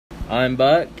I'm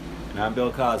Buck. And I'm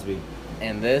Bill Cosby.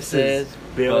 And this is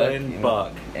Bill and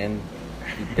Buck. And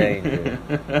Danger.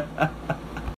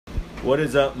 What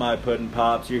is up, my puddin'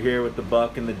 pops? You're here with the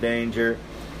Buck and the Danger.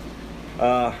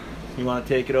 You want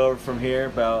to take it over from here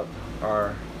about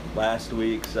our last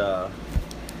week's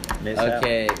mishap?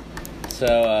 Okay,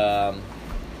 so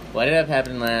what ended up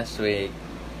happening last week,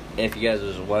 if you guys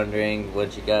was wondering,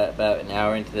 once you got about an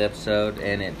hour into the episode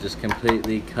and it just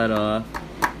completely cut off.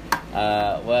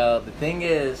 Well, the thing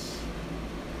is,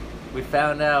 we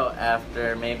found out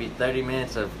after maybe 30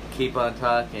 minutes of keep on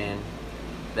talking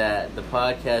that the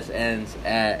podcast ends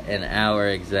at an hour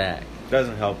exact.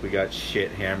 Doesn't help we got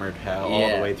shit hammered all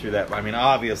the way through that. I mean,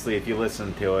 obviously, if you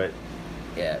listen to it.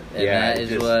 Yeah, and that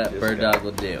is what Bird Dog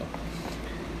will do.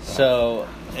 So,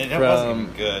 and it wasn't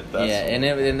even good.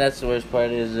 And that's the worst part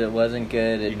is it wasn't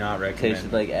good. It do not recommend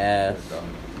tasted like ass.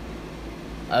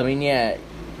 I mean, yeah,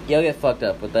 you'll get fucked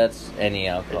up, but that's any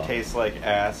alcohol. It tastes like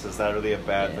ass. Is that really a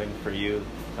bad thing for you?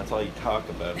 That's all you talk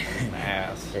about is an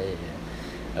ass. Yeah.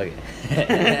 Okay.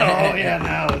 Oh, yeah,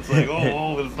 now it's like,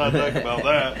 let's not talk about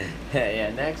that.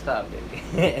 Yeah, next topic.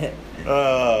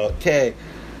 Okay.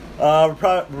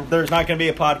 There's not going to be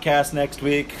a podcast next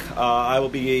week. I will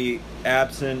be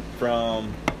absent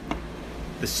from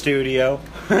the studio.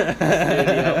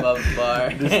 Studio above the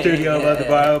bar. The studio above the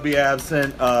bar will be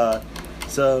absent.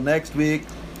 So next week,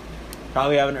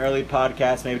 probably have an early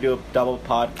podcast. Maybe do a double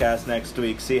podcast next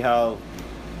week. See how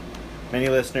many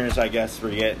listeners, I guess,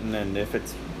 we're getting, and if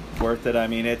it's worth it. I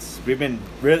mean, we've been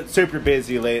super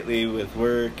busy lately with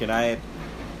work, and I've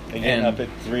been getting up at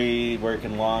 3,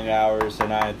 working long hours,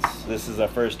 and this is the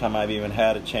first time I've even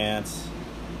had a chance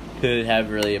to have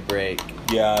really a break.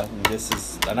 Yeah,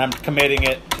 and I'm committing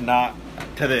it to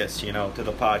this, to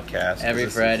the podcast. Every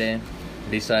Friday,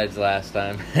 besides last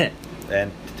time.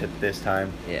 And to this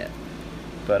time. Yeah.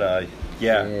 But,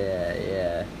 yeah.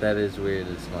 Yeah, that is weird,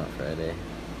 it's not Friday.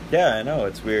 Yeah, I know,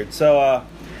 it's weird. So,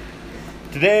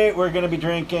 today we're going to be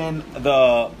drinking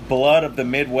the blood of the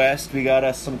Midwest. We got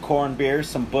us some corn beer,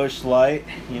 some Busch Light,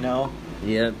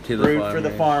 Yep, to the brewed farmers. for the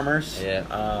farmers.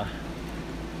 Yeah.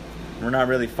 We're not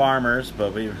really farmers,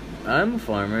 but I'm a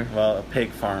farmer. Well, a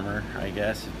pig farmer, I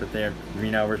guess. But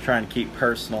we're trying to keep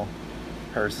personal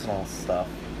stuff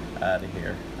out of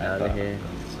here. That's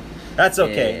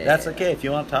okay. Yeah. That's okay. If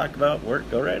you want to talk about work,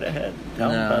 go right ahead. Tell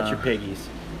them about your piggies.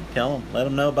 Let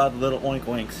them know about the little oink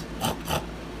oinks.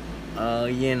 Oh,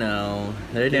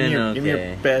 they're doing okay. Give me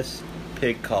your best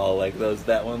pig call, like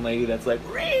that one lady that's like,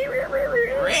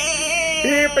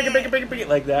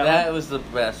 like that. That was the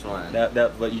best one.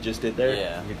 That what you just did there?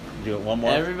 Yeah. You do it one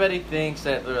more. Everybody thinks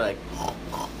that they're like,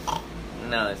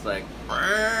 no, it's like,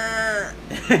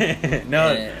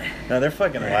 no, they're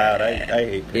fucking loud. I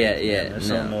hate pigs. Yeah, they're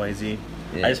so noisy.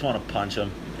 Yeah. I just want to punch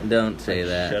them. Don't say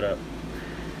that. Shut up.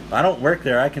 I don't work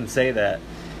there. I can say that.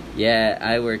 Yeah,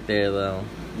 I work there though.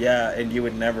 Yeah, and you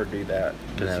would never do that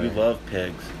because you love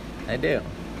pigs. I do.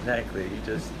 Exactly. You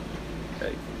just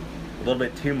a little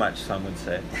bit too much, some would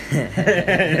say.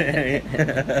 Hey,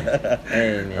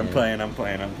 man. I'm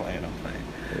playing.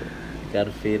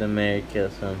 Gotta feed America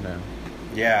somehow.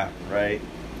 Yeah, right.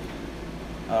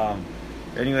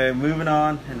 Anyway, moving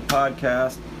on in the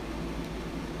podcast.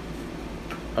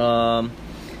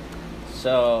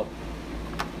 So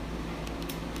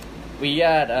we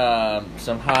got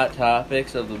some hot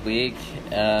topics of the week.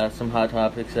 Some hot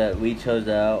topics that we chose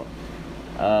out.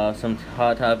 Some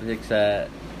hot topics that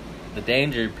the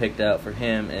Danger picked out for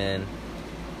him, and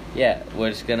yeah, we're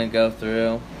just gonna go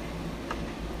through.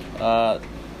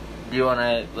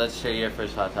 Let's share your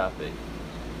first hot topic.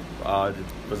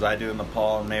 Was I doing the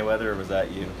Paul Mayweather, or was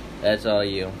that you? That's all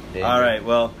you, Danger. All right,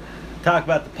 well, talk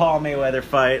about the Paul Mayweather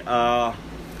fight.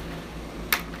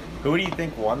 Who do you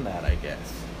think won that, I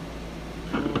guess?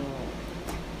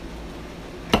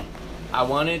 I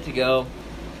wanted to go.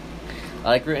 I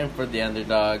like rooting for the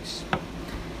underdogs.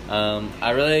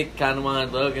 I really kind of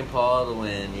wanted Logan Paul to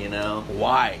win,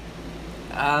 Why?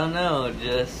 I don't know,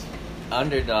 just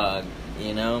underdog,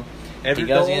 He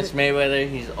goes against Mayweather,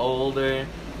 he's older,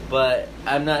 but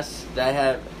I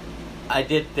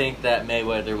did think that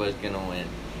Mayweather was going to win.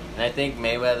 And I think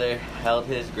Mayweather held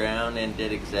his ground and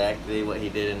did exactly what he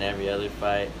did in every other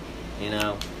fight,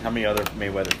 How many other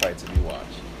Mayweather fights have you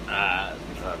watched?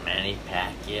 Manny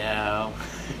Pacquiao.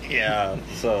 Yeah,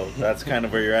 so that's kind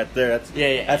of where you're at there.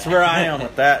 Yeah. That's where I am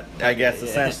with that, I guess,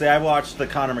 essentially. I watched the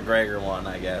Conor McGregor one,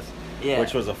 I guess,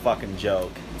 which was a fucking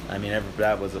joke. I mean,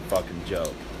 that was a fucking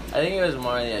joke. I think it was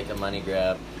more like a money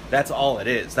grab. That's all it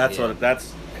is. That's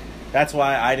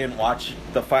why I didn't watch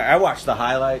the fight. I watched the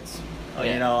highlights. Oh,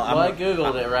 yeah. I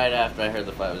Googled it right after I heard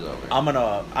the fight was over.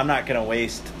 I'm not gonna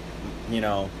waste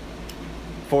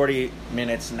 40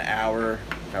 minutes, an hour,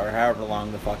 or however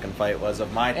long the fucking fight was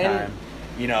of my time,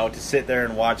 to sit there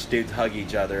and watch dudes hug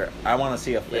each other. I want to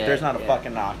see if there's not a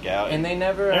fucking knockout. And they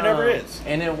never... There never is.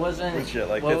 And it wasn't... Shit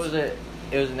like what this. was it?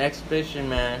 It was an exhibition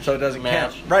match. So it doesn't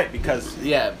count. Right, because...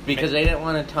 Yeah, because they didn't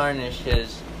want to tarnish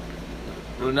his...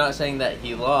 We're not saying that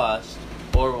he lost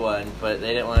or won, but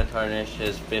they didn't want to tarnish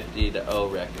his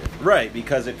 50-0 record. Right,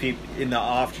 because if he... In the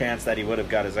off chance that he would have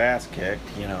got his ass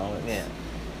kicked, Yeah.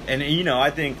 And, I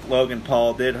think Logan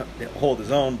Paul did hold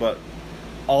his own, but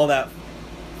all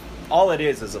it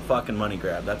is a fucking money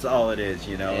grab. That's all it is,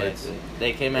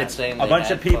 They came out saying a bunch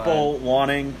of people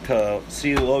wanting to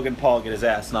see Logan Paul get his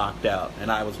ass knocked out,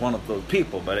 and I was one of those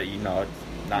people, but, it's not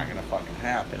going to fucking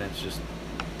happen. It's just...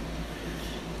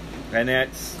 And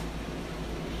it's...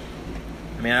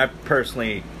 I mean, I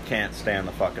personally can't stand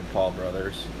the fucking Paul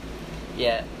brothers.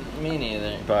 Yeah, me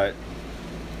neither. But...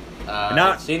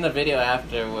 I've seen the video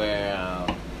after where,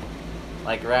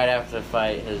 right after the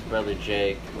fight, his brother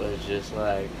Jake was just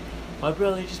like, my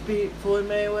brother just beat Floyd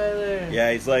Mayweather.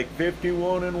 Yeah, he's like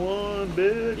 51-1,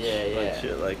 bitch. Yeah.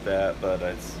 Shit like that. But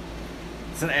it's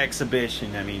an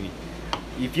exhibition. I mean,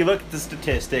 if you look at the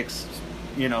statistics,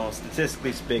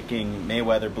 statistically speaking,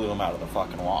 Mayweather blew him out of the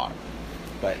fucking water.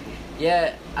 But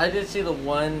yeah, I did see the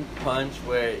one punch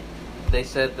where they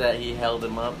said that he held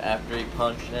him up after he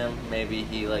punched him. Maybe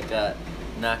he got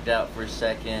knocked out for a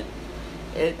second.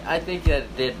 I think that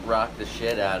it did rock the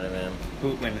shit out of him.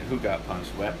 Who got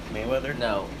punched? Mayweather?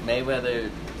 No, Mayweather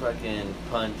fucking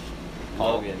punched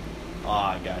Logan. Oh,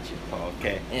 I got you, Paul.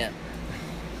 Okay. Yeah.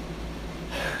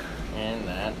 And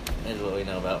that is what we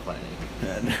know about fighting.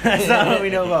 That's not what we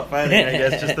know about fighting, I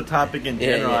guess. Just the topic in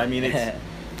general. Yeah. I mean, it's...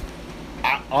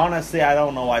 honestly, I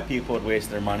don't know why people would waste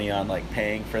their money on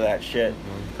paying for that shit.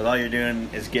 Because all you're doing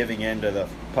is giving in to the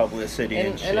publicity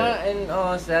and shit. And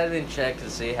honestly, I didn't check to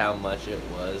see how much it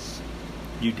was.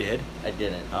 You did? I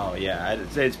didn't. Oh yeah,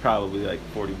 I'd say it's probably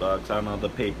 $40. I don't know the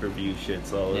pay-per-view shit.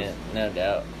 So yeah, no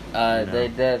doubt. They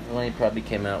definitely probably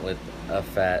came out with a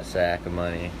fat sack of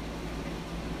money.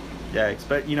 Yeah,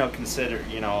 expect consider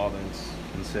all things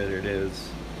considered is.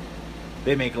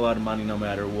 They make a lot of money no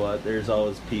matter what. There's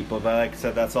always people. But like I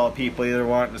said, that's all people either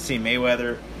wanting to see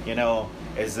Mayweather,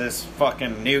 is this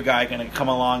fucking new guy going to come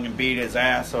along and beat his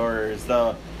ass? Or is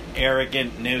the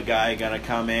arrogant new guy going to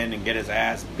come in and get his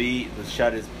ass beat,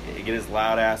 get his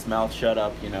loud ass mouth shut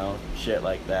up, shit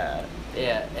like that.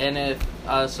 Yeah, and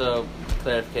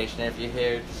clarification, if you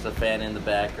hear just a fan in the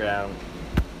background,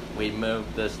 we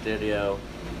moved the studio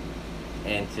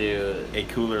into a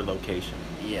cooler location.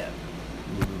 Yeah.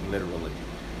 Literally.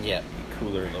 Yeah. A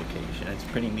cooler location. It's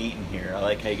pretty neat in here. I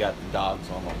like how you got the dogs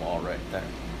on the wall right there.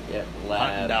 Yep,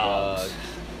 lab dogs.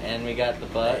 And we got the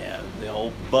butt. Yeah, the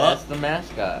old butt. That's the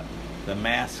mascot. The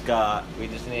mascot. We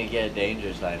just need to get a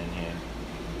danger sign in here.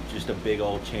 Just a big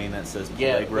old chain that says Peligro.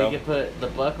 Yeah, we could put the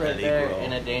buck right there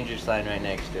and a danger sign right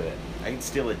next to it. I can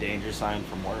steal a danger sign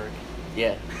from work.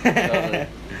 Yeah. Totally.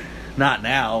 Not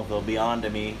now. They'll be on to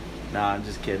me. Nah, I'm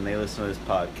just kidding. They listen to this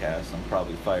podcast. I'm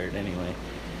probably fired anyway.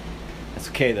 It's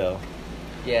okay, though.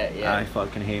 Yeah. I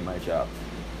fucking hate my job.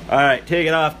 All right, take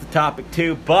it off to topic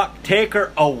 2. Buck, take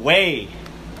her away.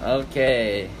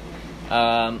 Okay.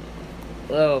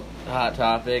 Little hot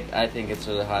topic. I think it's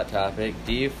a hot topic.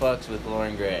 Do you fucks with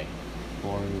Lauren Gray?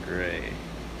 Lauren Gray.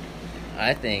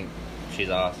 I think she's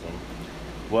awesome.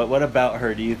 What about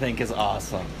her do you think is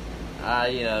awesome?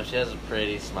 She has a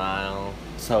pretty smile.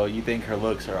 So you think her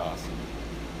looks are awesome?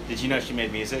 Did you know she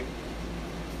made music?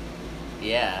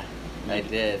 Yeah, I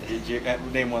did. Did you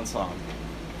name one song?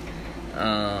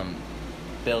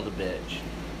 Build a Bitch.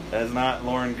 That's not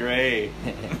Lauren Gray.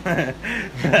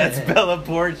 That's Bella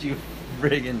Porch, you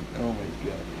friggin'... Oh my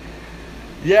god.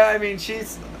 Yeah, I mean,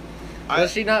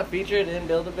 Was she not featured in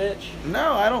Build a Bitch?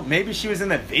 No, I don't... Maybe she was in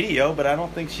the video, but I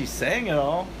don't think she sang at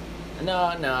all. No,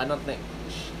 I don't think...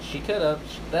 She could have.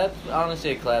 That's honestly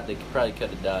a collab they probably could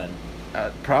have done.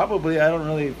 Probably. I don't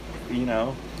really,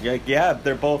 Yeah,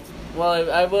 they're both...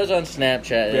 Well, I was on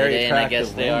Snapchat the other day, and I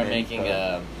guess they are women, making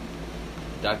a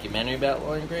documentary about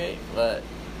Lauren Gray, but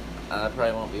I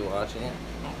probably won't be watching it.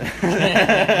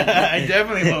 I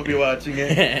definitely won't be watching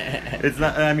it. It's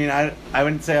not... I mean, I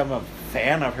wouldn't say I'm a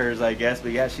fan of hers, I guess,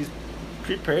 but yeah, she's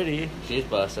pretty. She's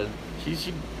busted.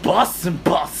 She's bussin'.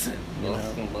 Bussin'.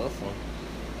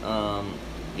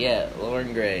 Yeah,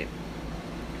 Lauren Gray.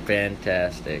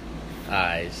 Fantastic.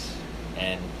 Eyes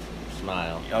and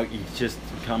smile. You just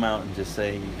come out and just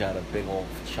say you got a big old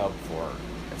chub for her.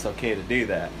 It's okay to do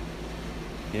that.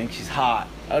 You think she's hot?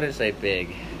 I wouldn't say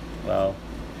big. Well,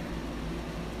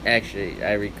 Actually,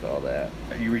 I recall that.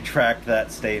 You retract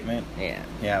that statement? Yeah.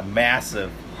 Yeah,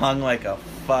 massive. Hung like a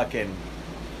fucking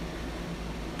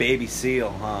baby seal,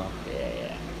 huh?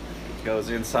 Yeah, Goes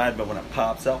inside, but when it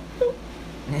pops out, boop,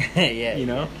 yeah. yeah. you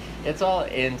know? It's all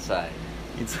inside.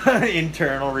 It's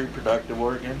internal reproductive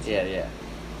organs. Yeah.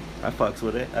 I fucks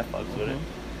with it.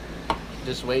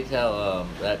 Just wait till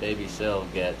that baby seal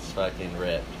gets fucking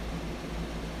ripped.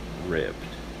 Ripped.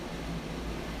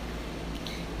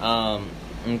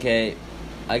 Okay.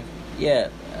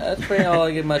 That's pretty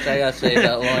all much I gotta say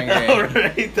about Lauren Gray.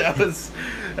 Alright, that was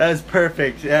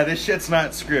perfect. Yeah, this shit's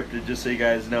not scripted, just so you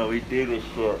guys know. We do this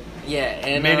shit. Yeah,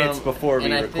 and minutes before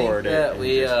we record it. That and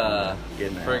we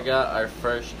just forgot our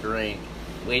first drink.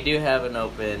 We do have an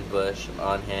open bush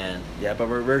on hand. Yeah, but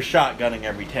we're shotgunning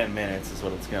every 10 minutes is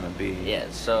what it's gonna be.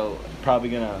 Yeah, so Probably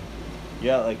gonna,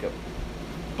 like a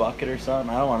bucket or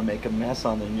something. I don't want to make a mess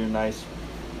on your nice.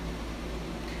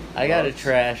 I got a Loves.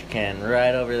 trash can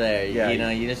right over there. Yeah,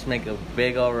 You just make a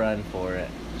big ol' run for it.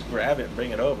 Just grab it and bring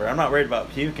it over. I'm not worried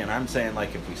about puking. I'm saying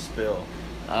like if we spill.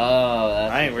 Oh,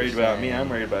 that's I ain't what worried you're about me. saying. I'm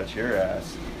worried about your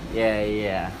ass.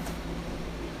 Yeah.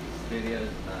 Studio's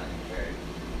not insured.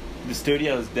 The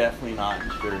studio is definitely not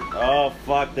insured. Oh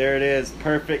fuck! There it is.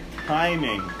 Perfect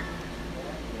timing.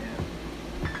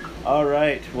 All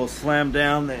right, we'll slam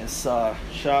down this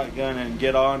shotgun and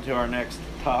get on to our next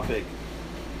topic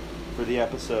for the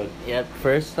episode. Yep,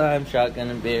 first time shotgun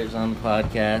and beers on the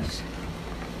podcast.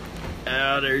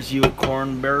 There's you a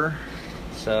corn bearer.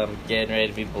 So I'm getting ready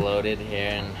to be bloated here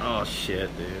and Oh shit,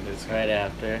 dude! It's right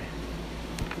after.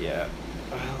 Yeah.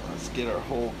 Let's get our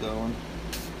hole going.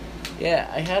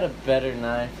 Yeah, I had a better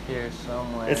knife here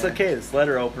somewhere. It's okay. This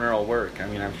letter opener will work. I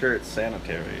mean, I'm sure it's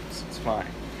sanitary. It's fine.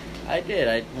 I did.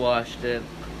 I washed it.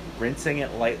 Rinsing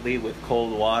it lightly with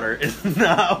cold water is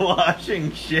not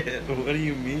washing shit. What do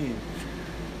you mean?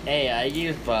 Hey, I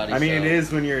use body I mean, soap. it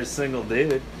is when you're a single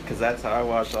dude, because that's how I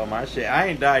wash all my shit. I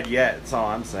ain't died yet. That's all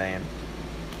I'm saying.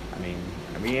 I mean,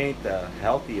 we ain't the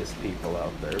healthiest people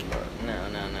out there, but No.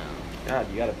 God,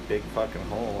 you got a big fucking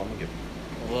hole. I'm gonna get.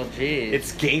 Well, geez.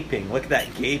 It's gaping. Look at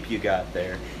that gape you got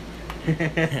there.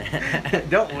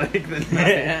 Don't lick the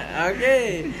knife.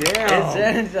 Okay. Damn.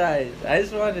 It's sanitized. I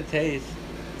just wanted to taste.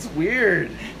 It's weird.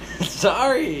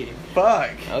 Sorry.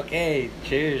 Fuck. Okay,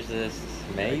 cheers this.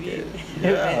 Maybe.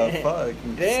 Yeah, fuck.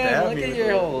 Damn, Stab look me at with your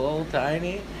it. whole little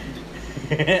tiny.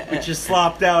 With your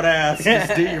slopped out ass.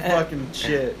 Just do your fucking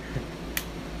shit.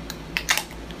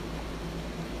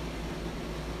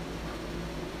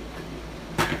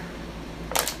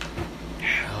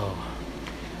 Oh,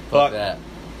 Fuck. that.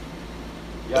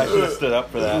 Yeah, I should have stood up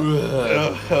for that.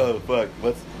 Oh, fuck.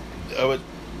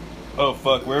 Oh,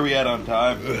 fuck. Where are we at on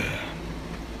time?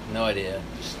 No idea.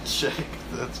 Just check.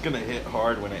 That's gonna hit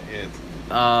hard when it hits.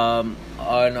 On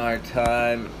our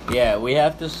time, yeah, we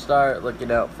have to start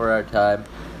looking out for our time.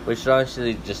 We should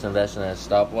honestly just invest in a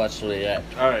stopwatch so we got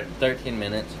Alright. 13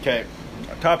 minutes. Okay.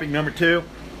 Topic number 2.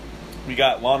 We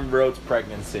got Lauren Rhodes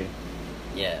pregnancy.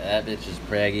 Yeah, that bitch is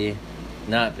preggy.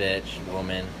 Not bitch,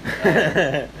 woman.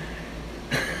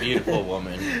 Beautiful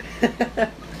woman.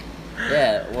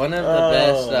 Yeah, one of the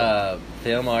best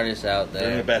film artists out They're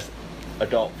the there. best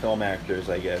adult film actors,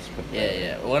 I guess.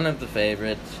 Yeah, one of the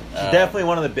favorites. She's definitely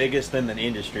one of the biggest in the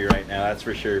industry right now, that's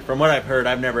for sure. From what I've heard,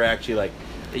 I've never actually,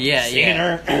 seen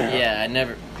her. Yeah, I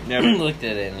never looked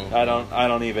at any. I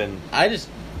don't even... I just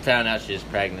found out she was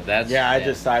pregnant. I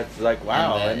was like,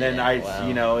 wow. And then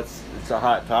wow. it's a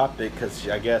hot topic because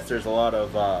I guess there's a lot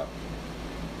of...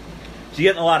 she's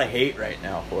getting a lot of hate right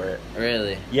now for it.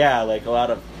 Really? Yeah, like a lot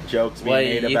of jokes being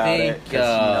made about it.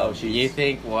 'Cause, you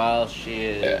think while she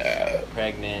is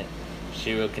pregnant,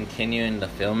 she will continue in the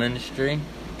film industry?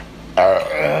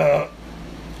 I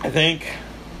think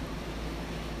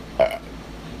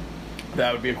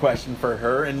that would be a question for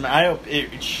her, and I hope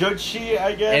should she,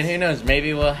 I guess. And who knows?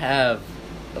 Maybe we'll have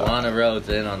Lana Rhodes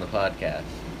in on the podcast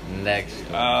next.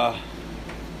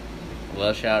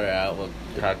 We'll shout her out. We'll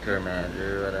talk to her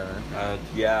manager or whatever.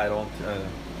 Yeah, I don't.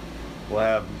 We'll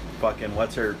have fucking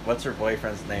what's her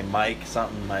boyfriend's name? Mike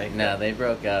something. Mike. No, they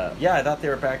broke up. Yeah, I thought they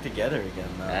were back together again.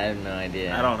 Though. I have no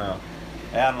idea. I don't know.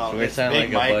 So we it's sound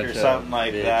Big like a Mike or bunch something of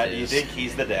like that. bitches. You think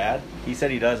he's the dad? He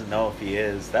said he doesn't know if he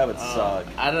is. That would suck.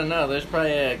 I don't know. There's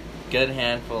probably a good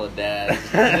handful of dads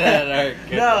that are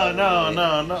good.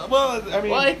 No. Well, I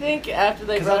mean, Well, I think after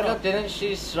they 'cause I broke don't- up, didn't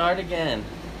she start again?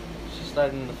 She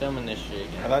started in the film industry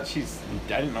again. I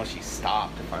didn't know she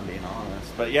stopped. If I'm being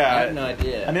honest, but yeah, I have no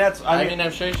idea. I mean, I mean,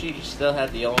 I'm sure she still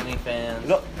had the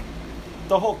OnlyFans.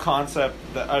 The whole concept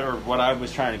or what I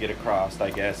was trying to get across,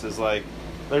 I guess, is like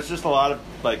there's just a lot of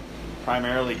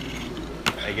primarily,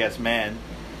 I guess, men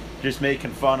just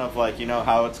making fun of, like, you know,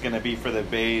 how it's going to be for the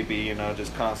baby, you know,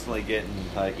 just constantly getting,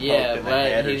 like, poked in the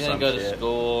head he's or gonna some go shit. to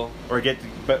school Or get to,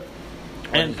 but,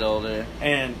 when he's older.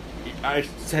 And I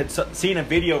had seen a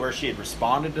video where she had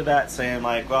responded to that saying,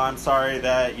 like, well, I'm sorry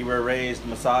that you were raised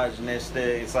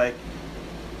misogynistic. It's like,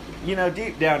 you know,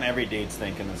 deep down, every dude's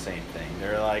thinking the same thing.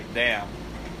 They're like, damn,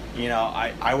 you know,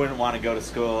 I wouldn't want to go to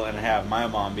school and have my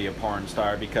mom be a porn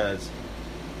star because,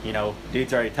 you know,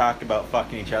 dudes already talked about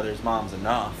fucking each other's moms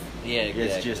enough. Yeah, exactly.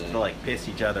 It's just to, like, piss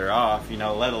each other off, you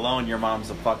know, let alone your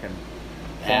mom's a fucking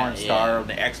porn star or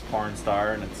the ex-porn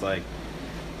star, and it's like,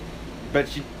 but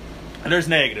there's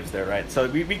negatives there, right? So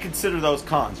we consider those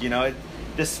cons, you know,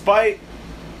 despite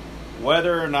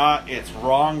whether or not it's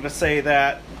wrong to say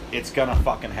that, it's gonna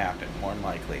fucking happen, more than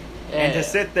likely. Yeah. And to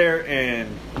sit there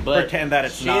and pretend that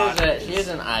it's not. She is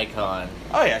an icon.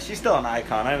 Oh yeah, she's still an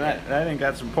icon. I think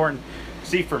that's important.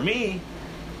 See, for me,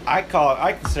 I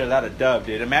consider that a dub,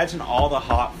 dude. Imagine all the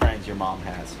hot friends your mom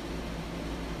has.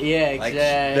 Yeah,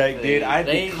 exactly. Like, dude, I'd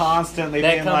be constantly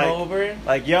being like, over?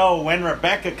 like, yo, when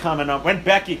Rebecca coming up? When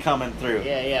Becky coming through?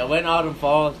 Yeah. When Autumn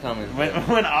Falls coming through?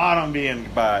 When Autumn being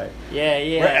by? Yeah.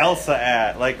 Where Elsa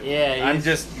at? Like, yeah, I'm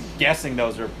just guessing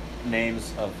those are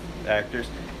names of actors.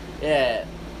 Yeah.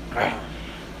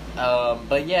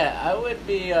 But yeah, I would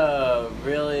be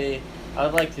really. I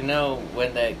would like to know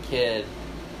when that kid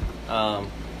comes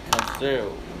through.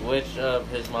 Which of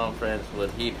his mom friends would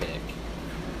he pick?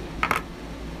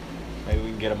 Maybe we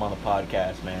can get him on the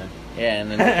podcast, man. Yeah,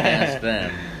 and then we can ask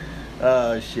them.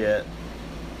 Oh shit.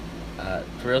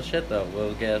 Real shit though.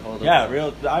 We'll get hold of. Yeah, them.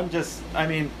 real. I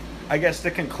mean, I guess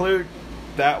to conclude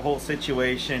that whole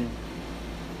situation,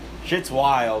 shit's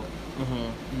wild.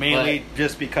 Mm-hmm. Mainly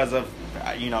just because of,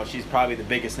 you know, she's probably the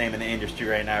biggest name in the industry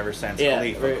right now ever since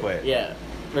Khalifa quit. Yeah,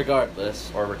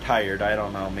 regardless. Or retired, I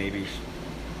don't know, maybe.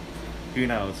 Who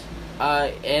knows?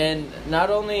 And not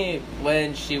only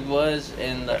when she was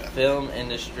in the film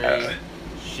industry,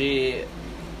 she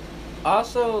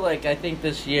also, like, I think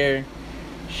this year,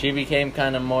 she became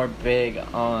kind of more big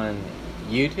on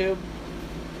YouTube,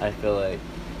 I feel like,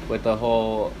 with the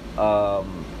whole,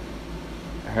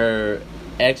 her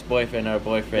ex-boyfriend or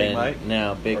boyfriend, Big Mike?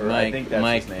 now Big Or Mike, I think that's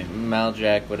Mike his name.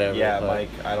 Maljack, whatever. Yeah, Mike,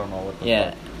 I don't know what the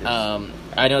yeah, fuck it is.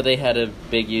 I know they had a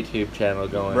big YouTube channel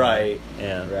going. Right.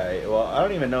 Yeah. Right. Well, I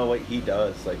don't even know what he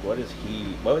does. Like, what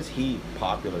was he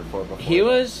popular for before?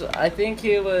 I think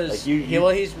he was,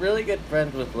 like he's really good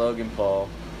friends with Logan Paul,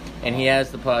 and he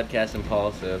has the podcast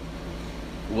Impulsive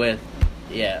with,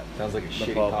 Sounds like a the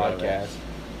shitty Paul podcast. brothers.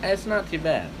 It's not too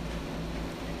bad.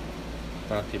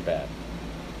 Not too bad.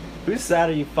 Whose side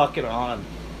are you fucking on?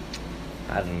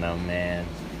 I don't know, man.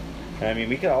 I mean,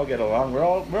 we could all get along. We're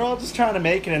all just trying to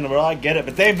make it in the world. I get it,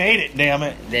 but they made it. Damn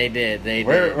it. They did.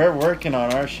 We're working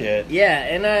on our shit. Yeah,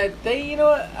 and they, you know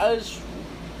what? I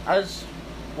was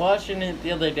watching it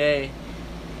the other day,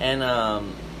 and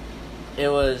it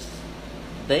was,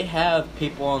 they have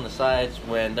people on the sides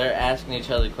when they're asking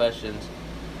each other questions.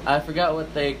 I forgot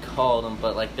what they called them,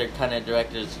 but like they're kind of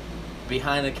directors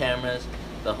behind the cameras.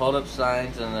 They'll hold up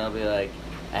signs and they'll be like,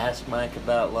 "Ask Mike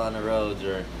about Lana Rhoades,"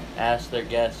 or "Ask their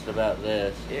guest about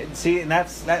this." See, and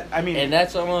that's that. I mean, And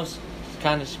that's almost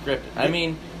kind of scripted. I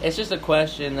mean, it's just a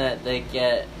question that they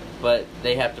get, but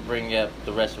they have to bring up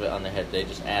the rest of it on their head. They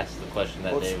just ask the question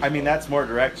that they. I mean, that's more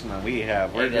direction than we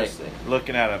have. We're Exactly. just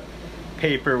looking at a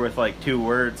paper with like 2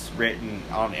 words written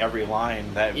on every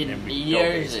line that we go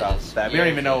Yours based off is. that. We don't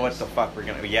Yours even know what is. the fuck we're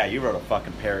gonna. Yeah, you wrote a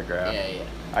fucking paragraph. Yeah.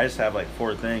 I just have like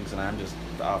 4 things, and I'm just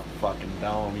off the fucking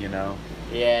dome, you know.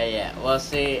 Yeah. Well,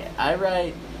 see,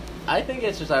 I think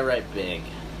it's just I write big.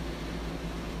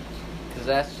 Because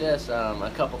that's just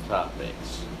a couple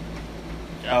topics.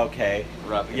 Okay.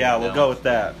 Rubbing Yeah, it we'll down. go with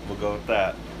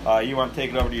that. You want to take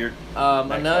it over to your... next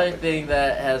Another topic. thing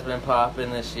that has been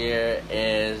popping this year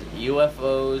is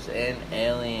UFOs and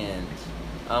aliens.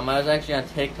 I was actually on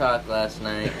TikTok last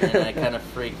night, and I kind of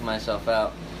freaked myself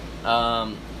out.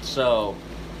 So,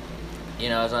 you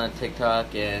know, I was on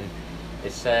TikTok, and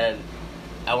it said,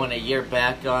 I went a year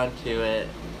back onto it,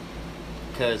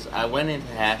 because I went into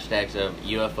hashtags of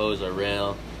UFOs are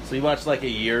real. So you watched like a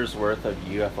year's worth of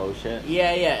UFO shit?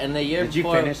 Yeah, and the year Did you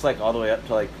before... finish like all the way up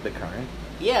to like the current?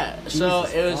 Yeah, so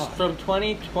Jesus it was God. from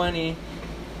 2020,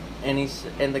 and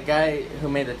the guy who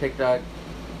made the TikTok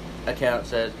account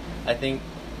says, I think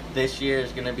this year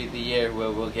is going to be the year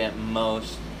where we'll get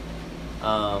most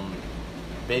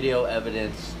video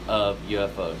evidence of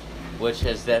UFOs, which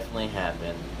has definitely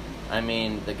happened. I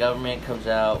mean, the government comes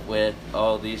out with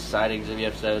all these sightings of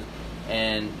UFOs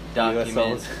and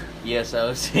documents.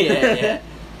 USOs. USOs, yeah.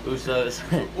 Usos.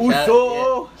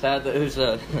 Uso! Shout out to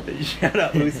Usos. Shout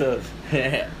out Usos.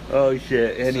 Yeah. Oh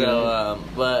shit. Anyway. So,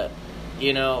 but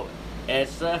you know,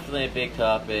 it's definitely a big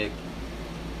topic.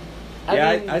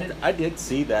 I did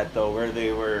see that though, where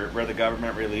the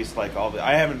government released like all the.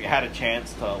 I haven't had a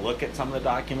chance to look at some of the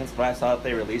documents, but I saw that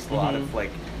they released a lot of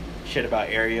like shit about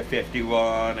Area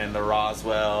 51 and the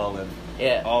Roswell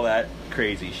and all that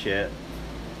crazy shit.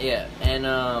 Yeah,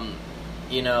 and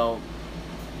you know,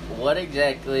 what I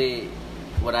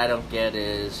don't get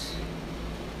is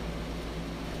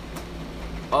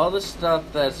all the stuff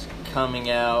that's coming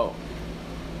out.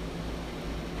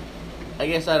 I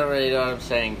guess I don't really know what I'm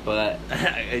saying, but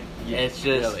it's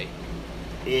just... Really?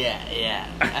 Yeah.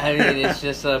 I mean, it's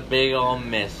just a big old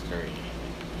mystery.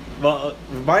 Well,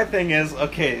 my thing is,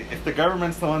 okay, if the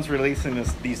government's the ones releasing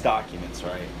these documents,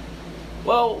 right?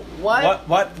 Well, why...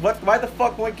 Why the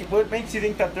fuck, what makes you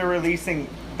think that they're releasing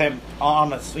them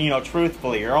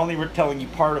truthfully, or only telling you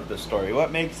part of the story?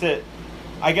 What makes it...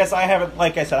 I guess I haven't,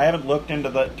 like I said, I haven't looked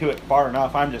into it far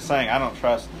enough. I'm just saying, I don't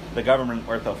trust the government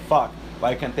worth a fuck.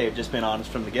 Why can't they have just been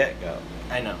honest from the get-go?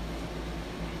 I know.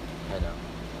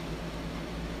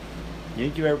 You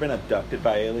think you've ever been abducted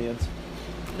by aliens?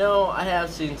 No, I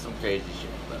have seen some crazy shit,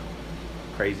 though.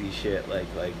 Crazy shit? Like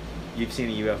you've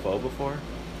seen a UFO before?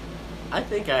 I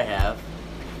think I have.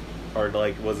 Or,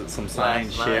 like, was it some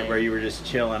Signs shit where you were just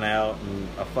chilling out and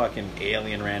a fucking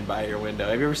alien ran by your window?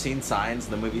 Have you ever seen Signs,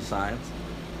 the movie Signs?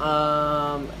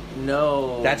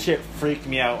 No. That shit freaked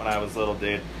me out when I was little,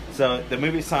 dude. So, the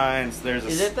movie Signs,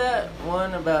 Is it that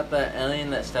one about that alien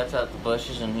that steps out the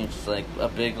bushes and he's just like a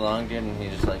big long dude and he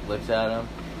just like looks at him?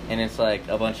 And it's like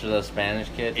a bunch of those Spanish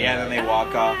kids. Yeah, and then they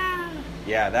walk off.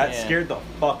 Yeah, that scared the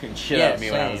fucking shit out of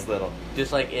me when I was little.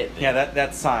 Just like it did. Yeah,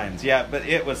 that's Signs. Yeah, but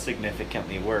it was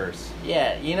significantly worse.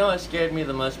 Yeah, you know what scared me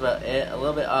the most about it? A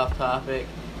little bit off topic.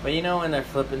 But you know when they're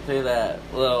flipping through that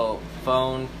little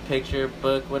phone picture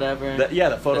book, whatever?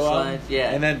 The photo slides?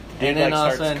 Yeah. And then all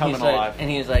of a starts sudden coming alive. And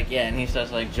he's like, and he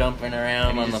starts like jumping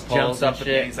around on the poles and shit.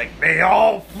 And he's like, they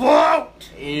all float!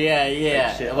 Yeah.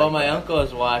 Like Well, like my that. uncle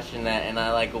was watching that, and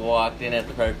I like walked in at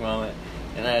the perfect moment.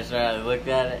 And I just looked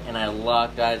at it, and I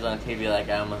locked eyes on TV like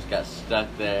I almost got stuck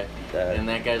there. And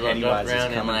that guy's all jumped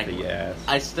around, and like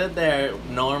I stood there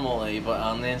normally, but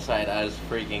on the inside I was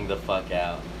freaking the fuck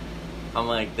out. I'm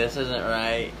like, this isn't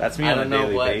right. That's me I on a don't know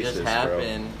daily what basis, just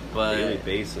happened, but daily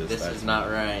basis, this is not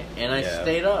right. And I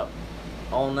stayed up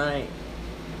all night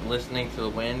listening to the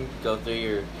wind go through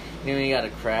your... You know, you got a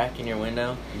crack in your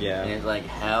window, and it like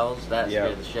howls. That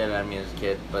scared the shit out of me as a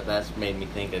kid, but that's made me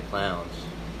think of clowns.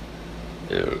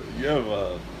 You have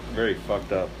a very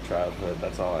fucked up childhood.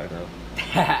 That's all I know.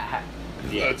 Yeah.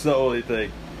 That's the only thing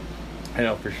I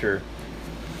know for sure.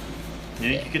 You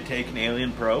think you could take an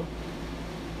Alien Pro?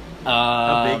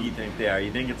 How big you think they are?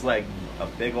 You think it's like a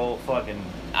big old fucking?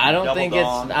 I don't think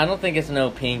it's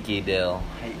no pinky deal.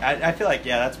 I feel like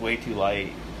that's way too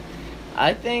light.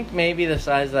 I think maybe the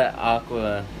size of that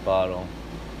Aqua bottle.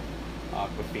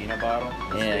 Aquafina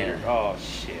bottle? Yeah. Oh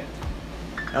shit.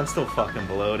 I'm still fucking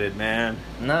bloated, man.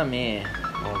 Not me.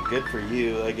 Well, good for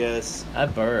you, I guess. I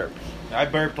burped. I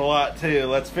burped a lot too.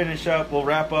 Let's finish up. We'll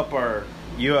wrap up our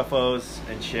UFOs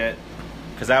and shit.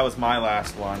 Because that was my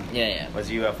last one. Yeah.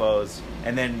 Was UFOs.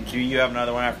 And then, do you have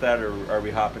another one after that, or are we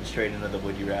hopping straight into the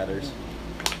Would You Rathers?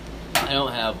 I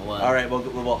don't have one. All right,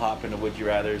 we'll hop into Would You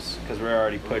Rathers because we're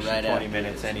already pushing right 20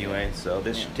 minutes anyway. So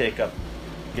this should take up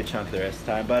a good chunk of the rest of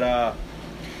the time. But I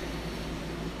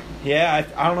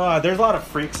don't know. There's a lot of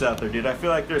freaks out there, dude. I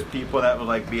feel like there's people that would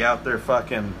like be out there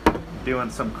fucking doing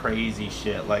some crazy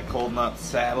shit, like holding up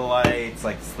satellites,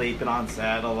 like sleeping on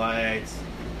satellites,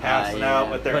 passing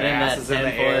out with their asses in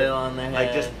the air. On their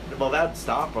like head. that'd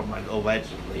stop them, like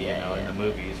allegedly, in the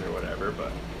movies or whatever.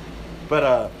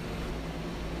 But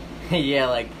yeah,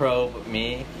 like probe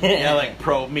me. Yeah, like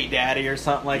probe me daddy or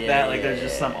something like that. Like there's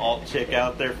just some alt chick Yeah.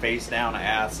 out there face down,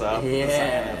 ass up. Yeah.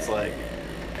 And it's like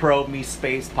probe me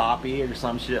space poppy or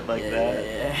some shit like that.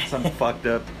 Yeah. Some fucked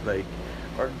up like,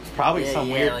 or it's probably some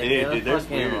weird like, dude. There's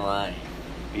weird lie.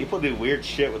 people do weird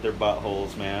shit with their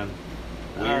buttholes, man.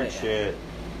 Weird shit.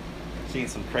 Seen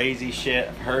some crazy shit.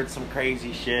 I've heard some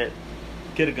crazy shit.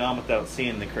 Could have gone without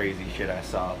seeing the crazy shit I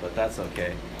saw, but that's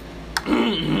okay.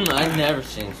 I've never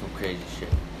seen some crazy shit.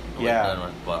 Yeah. Done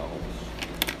with buttholes.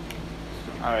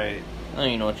 Alright. I don't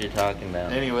even know what you're talking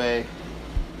about. Anyway,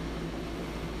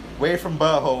 away from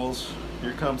buttholes,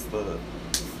 here comes the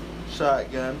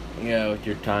shotgun. Yeah, with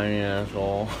your tiny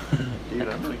asshole. Dude,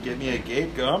 I'm gonna get me a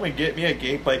gape gun. I'm gonna get me a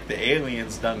gape like the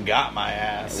aliens done got my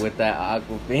ass. With that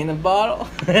Aquafina bottle?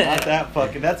 Not that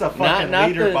fucking. That's a fucking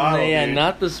liter the, bottle, yeah, dude.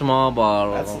 not the small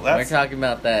bottle. That's- We're talking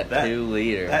about that 2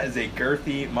 liter. That is a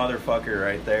girthy motherfucker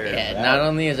right there. Yeah, That- not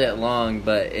only is it long,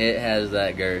 but it has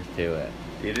that girth to it.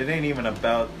 Dude, it ain't even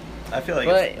about. I feel like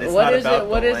But it's what not is about it?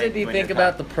 What the is it? length Do you when think you're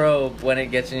about the probe when it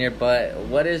gets in your butt?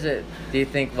 What is it? Do you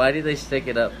think? Why do they stick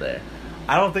it up there?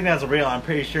 I don't think that's real. I'm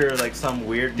pretty sure like some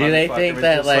weird. Do they motherfucker think was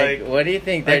that just like? What do you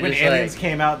think? They're Like when just aliens like.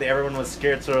 came out, everyone was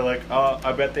scared. So they're like, "Oh,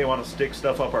 I bet they want to stick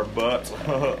stuff up our butts."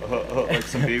 Like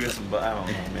some Beavis and Butt. I don't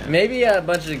know, man. Maybe a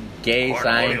bunch of gay Corn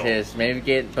scientists. Maybe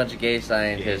get a bunch of gay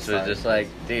scientists was just like,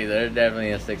 dude, they're definitely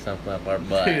gonna stick something up our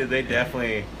butt. Dude, they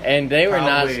definitely. And they were not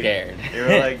probably- scared. They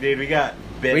were like, "Dude, we got."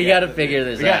 We gotta figure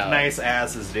this We got out. nice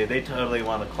asses, dude. They totally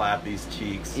want to clap these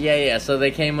cheeks. Yeah. So they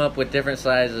came up with different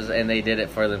sizes and they did it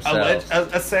for themselves.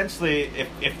 Essentially,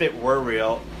 if it were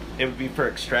real, it would be for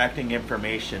extracting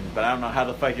information. But I don't know how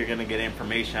the fuck you're gonna get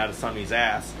information out of somebody's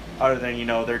ass, other than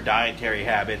their dietary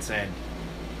habits and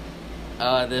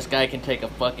This guy can take a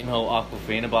fucking whole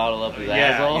Aquafina bottle up his yeah,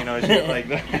 asshole. shit like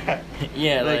that.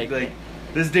 Yeah, like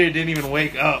this dude didn't even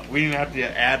wake up. We didn't have to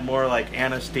add more like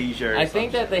anesthesia. Or I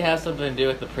think that something. they have something to do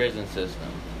with the prison system.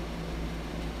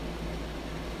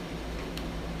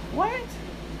 What?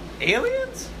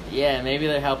 Aliens? Yeah, maybe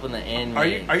they're helping the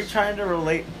inmates. Are you trying to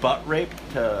relate butt rape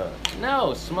to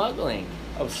No, smuggling.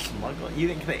 smuggling? You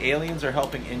think the aliens are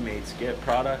helping inmates get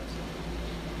products?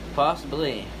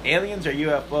 Possibly. Aliens or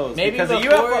UFOs? Maybe because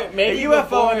before- a maybe UFO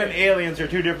before- and an aliens are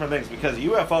two different things. Because a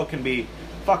UFO can be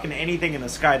fucking anything in the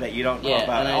sky that you don't know Yeah,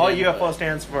 about. All unidentified. UFO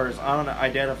stands for is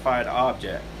unidentified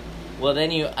object. Well,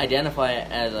 then you identify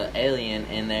it as an alien,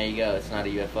 and there you go. It's not a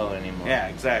UFO anymore. Yeah,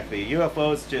 exactly.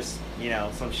 UFO is just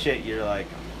some shit. You're like,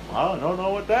 I don't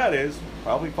know what that is.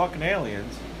 Probably fucking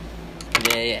aliens.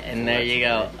 Yeah. And there you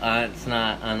go. It's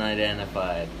not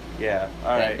unidentified. Yeah.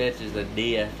 All that right. bitch is the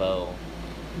DFO.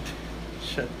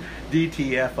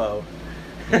 DTFO.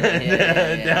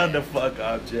 Yeah. Down to fuck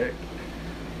object.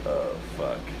 Oh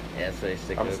fuck. Yeah, that's what they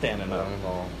stick I'm it standing up.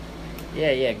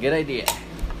 Yeah. Good idea.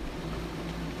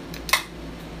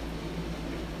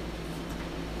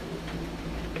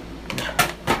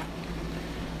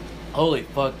 Holy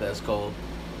fuck, that's cold.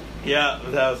 Yeah,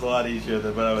 that was a lot easier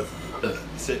than when I was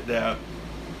sitting down.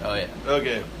 Oh yeah.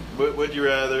 Okay, would you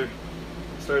rather?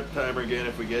 Start the timer again.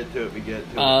 If we get to it, we get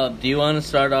to it. Do you want to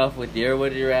start off with your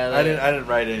would you rather? I didn't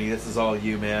write any. This is all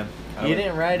you, man. You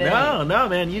didn't write any? No,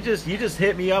 man. You just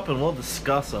hit me up and we'll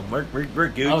discuss them. We're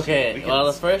Gucci. Okay, We can- well,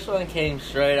 the first one came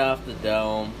straight off the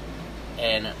dome,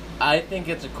 and I think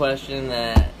it's a question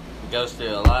that goes through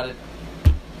a lot of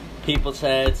people's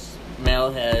heads,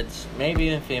 male heads, maybe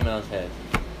even females' heads.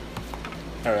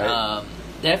 all right.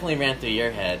 Definitely ran through your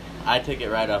head. I took it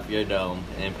right off your dome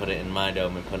and put it in my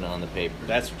dome and put it on the paper.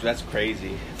 That's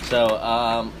crazy.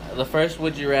 So, the first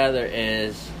would you rather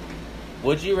is,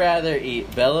 would you rather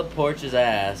eat Bella Porch's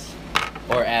ass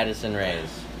or Addison Rae's?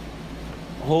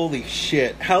 Holy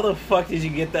shit! How the fuck did you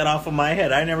get that off of my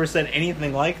head? I never said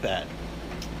anything like that.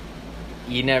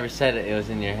 You never said it. It was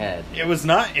in your head. It was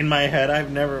not in my head.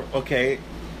 I've never. Okay.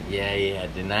 Yeah.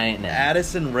 Deny it now.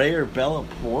 Addison Rae or Bella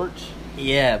Porch?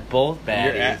 Yeah, both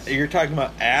baddies. You're talking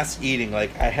about ass eating.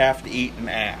 Like I have to eat an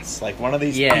ass. Like one of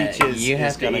these Yeah, peaches you is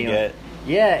have to gonna eat get.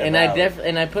 Yeah, and I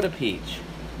devoured. put a peach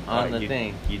on the you,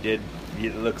 thing. You did.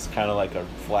 It looks kind of like a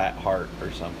flat heart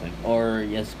or something. Or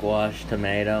a squash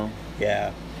tomato.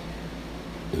 Yeah.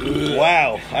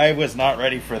 Wow, I was not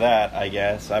ready for that. I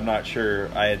guess I'm not sure.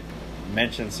 I had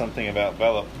mentioned something about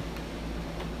Bella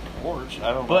Porch.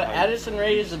 I don't know. But how- Addison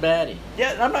Rae is a baddie.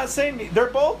 Yeah, I'm not saying they're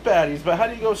both baddies, but how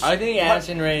do you go? I think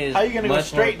Addison Rae is. How are you gonna go much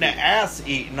straight more into ass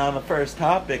eating on the first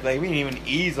topic? Like we didn't even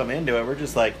ease them into it. We're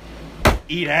just like,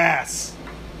 eat ass,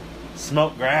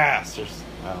 smoke grass, or I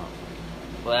don't know.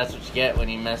 Well, that's what you get when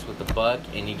you mess with the buck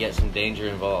and you get some danger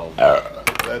involved.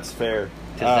 That's fair.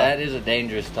 Because that is a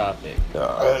dangerous topic.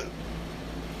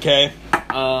 Okay.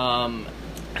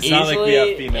 It's not like we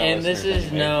have female and this listeners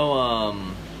is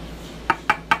anyway.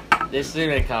 this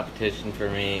isn't a competition for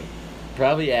me.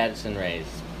 Probably Addison Rae's.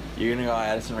 You're gonna go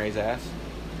Addison Rae's ass?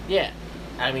 Yeah.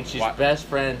 I mean, she's Why- best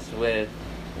friends with...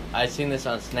 I seen this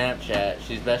on Snapchat.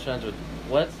 She's best friends with...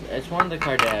 It's one of the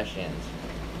Kardashians.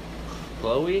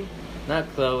 Khloe? Not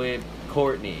Khloe.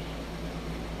 Kourtney.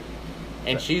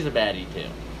 And she's a baddie, too.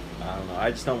 I don't know.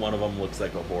 I just know one of them looks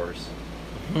like a horse.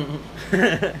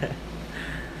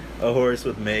 A horse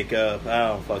with makeup. I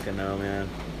don't fucking know, man.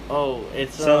 Oh,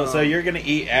 it's... So you're gonna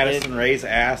eat Addison Rae's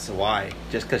ass? Why?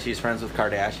 Just because she's friends with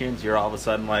Kardashians? You're all of a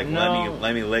sudden like, No.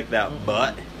 let me lick that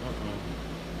butt?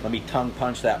 Let me tongue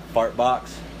punch that fart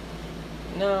box.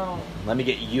 No. Let me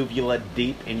get uvula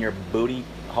deep in your booty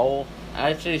hole.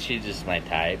 Actually, she's just my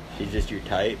type. She's just your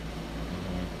type.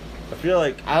 I feel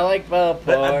like... I like Bella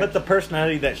Poarch. But the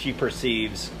personality that she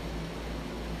perceives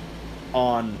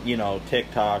on, you know,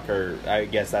 TikTok, or I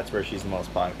guess that's where she's the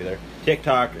most popular.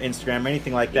 TikTok, Instagram,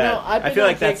 anything like that. You know, I've been I feel on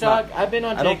like TikTok. that's not... I've been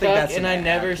on I don't think TikTok, that's and I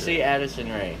never accurate. see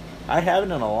Addison Rae. I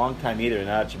haven't in a long time either,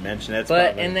 now that you mention it.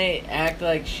 And they act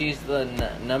like she's the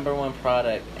number one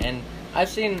product. And I've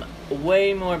seen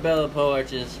way more Bella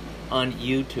Poarches on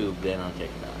YouTube than on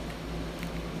TikTok.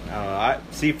 I don't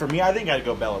know. See, for me, I think I'd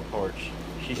go Bella Poarch.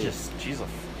 She's a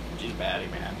baddie,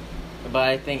 man. But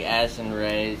I think Addison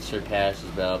Rae surpasses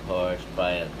Bella Poarch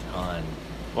by a ton.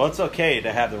 Well, it's okay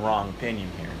to have the wrong opinion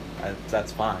here.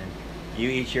 That's fine. You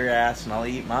eat your ass and I'll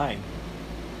eat mine.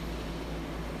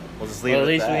 We'll just leave Well, it at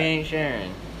least that. we ain't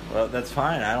sharing. Well, that's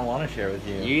fine. I don't want to share with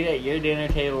you. You eat at your dinner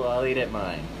table, I'll eat at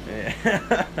mine.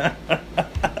 Yeah.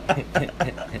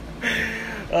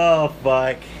 Oh,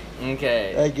 fuck.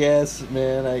 Okay. I guess,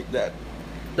 man.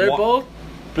 They're both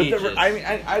But peaches.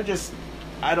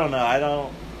 I don't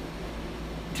know.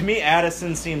 To me,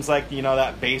 Addison seems like, you know,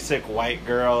 that basic white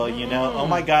girl, you know. Oh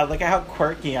my God, look at how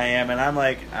quirky I am. And I'm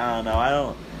like, I don't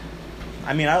know.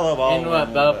 I mean, I love all And women,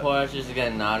 what, Bella but- Poarch is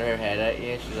gonna nod her head at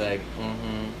you? She's like,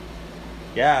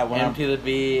 Yeah, when M to the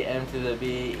B, M to the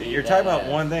B. eat you're talking that about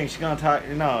ass. one thing, she's gonna talk.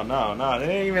 No. It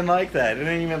ain't even like that. It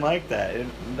don't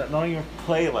even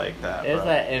play like that. It's bro.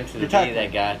 that M to the You're B talking-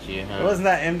 that got you, huh? It wasn't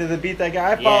that end of the beat that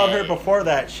guy. I followed Yeah. her before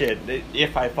that shit.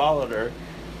 If I followed her,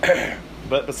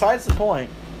 but besides the point,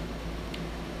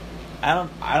 I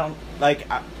don't like.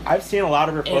 I've seen a lot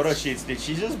of her photo It's- sheets, dude.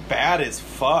 She's just bad as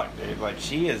fuck, dude. Like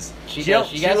she is. She don't-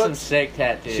 got some looks- sick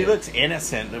tattoos. She looks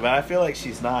innocent, but I feel like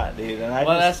she's not, dude. And I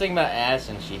Well, that's just the thing about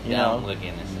Addison. She You don't know, look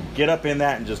innocent. get up in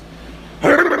that and just. You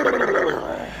know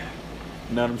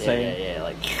what I'm saying? Yeah,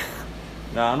 like...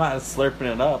 No, I'm not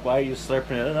slurping it up. Why are you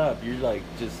slurping it up? You're like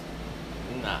just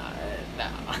Nah, no.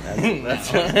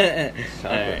 That's Alright.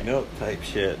 chocolate milk type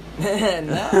shit.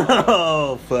 No.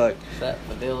 Oh fuck. That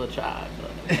vanilla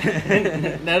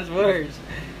chocolate. That's worse.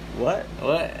 What?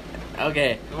 What?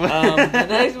 Okay. The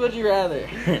next would you rather?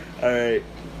 All right.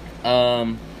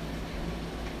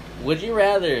 Would you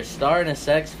rather star in a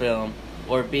sex film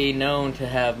or be known to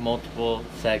have multiple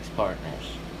sex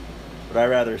partners? Would I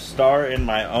rather star in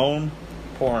my own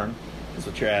porn? Is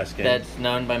what you're asking. That's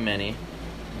known by many.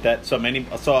 So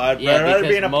I'd rather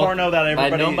be in a porno that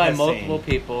everybody known by has multiple seen.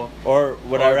 people. Or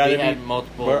would or I rather have be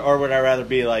multiple? or would I rather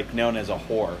be like known as a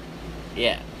whore?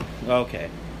 Yeah. Okay,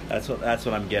 that's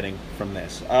what I'm getting from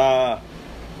this. Wow.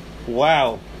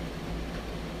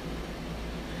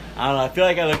 I don't know. I feel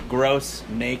like I look gross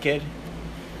naked,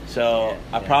 so Yeah,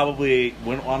 I yeah. probably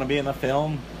wouldn't want to be in the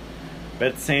film. But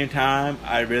at the same time,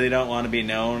 I really don't want to be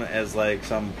known as like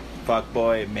some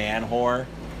fuckboy man whore.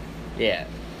 Yeah.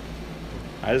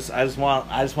 I just want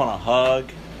a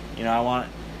hug. You know, I want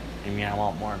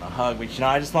more than a hug, but you know,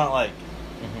 I just want like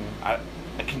I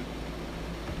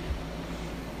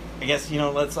guess, you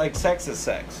know, let's like sex is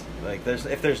sex. Like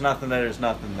if there's nothing there, there's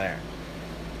nothing there.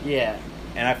 Yeah.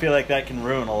 And I feel like that can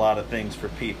ruin a lot of things for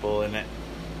people, and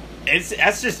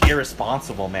that's just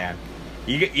irresponsible, man.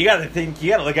 You got to think,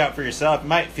 you got to look out for yourself. It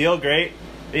might feel great.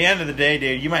 At the end of the day,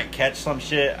 dude, you might catch some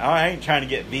shit. I ain't trying to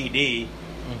get VD,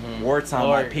 warts on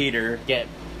my Peter. Get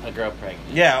a girl pregnant.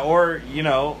 Yeah, or, you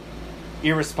know,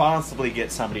 irresponsibly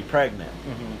get somebody pregnant.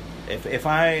 If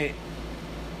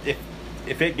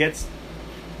it gets,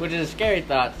 Which is a scary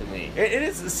thought to me. it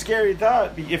is a scary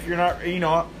thought. If you're not, you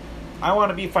know, I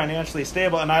want to be financially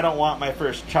stable, and I don't want my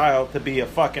first child to be a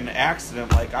fucking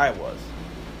accident like I was.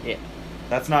 Yeah.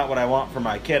 That's not what I want for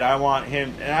my kid. I want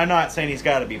him, and I'm not saying he's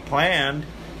got to be planned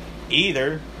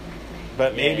either,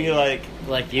 but maybe Yeah.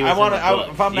 like you I was want in to. the books.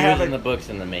 If I'm gonna You have was in a, the books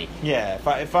in the making. yeah,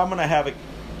 if I'm gonna have a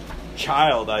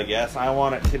child, I guess I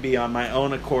want it to be on my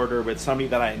own accord or with somebody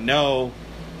that I know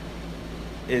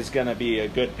is gonna be a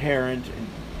good parent,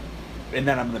 and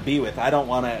then I'm gonna be with. I don't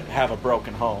want to have a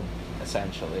broken home,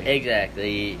 essentially.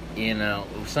 Exactly. You know,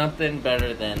 something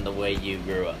better than the way you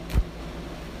grew up.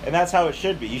 And that's how it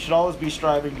should be. You should always be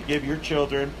striving to give your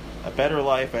children a better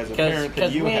life as a parent than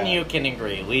Because you me have. and you can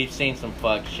agree. We've seen some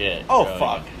fuck shit. Oh, growing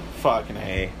fuck. up. Fucking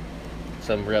A.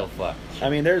 Some real fuck shit.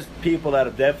 I mean, there's people that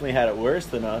have definitely had it worse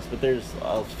than us, but there's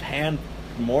a hand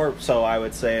more so, I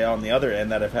would say, on the other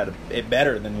end that have had it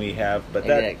better than we have. But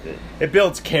that Exactly. it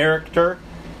builds character.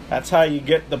 That's how you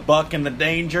get the buck and the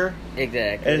danger.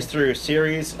 Exactly. Is through a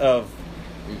series of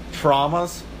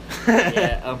traumas.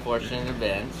 Yeah, unfortunate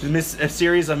events. A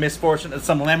series of misfortune,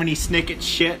 some Lemony Snicket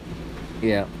shit.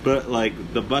 Yeah. But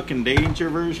like the buck and danger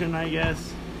version, I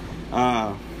guess.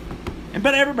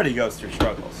 But everybody goes through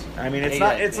struggles. I mean, it's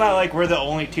not like we're the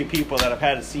only two people that have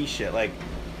had to see shit. Like,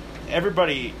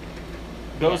 everybody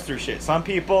goes through shit. Some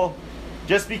people,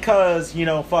 just because,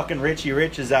 fucking Richie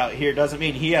Rich is out here doesn't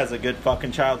mean he has a good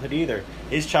fucking childhood either.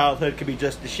 His childhood could be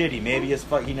just as shitty. Maybe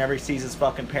he never sees his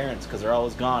fucking parents because they're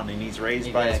always gone, and he's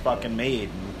raised by his fucking maid.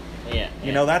 And,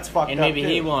 that's fucked up. And maybe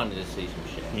he wanted to see some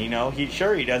shit.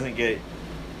 He doesn't get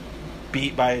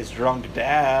beat by his drunk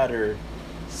dad or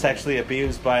sexually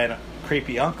abused by a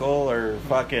creepy uncle or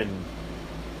fucking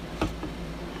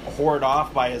whored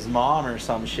off by his mom or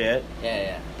some shit.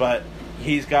 But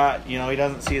he's got, he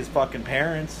doesn't see his fucking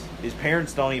parents. His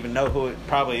parents don't even know who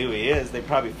he is. They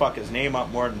probably fuck his name up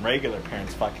more than regular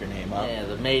parents fuck your name up. Yeah,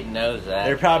 the maid knows that.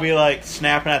 They're probably like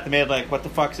snapping at the maid like, what the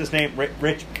fuck's his name?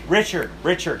 Richard.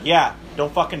 Yeah,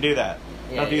 don't fucking do that.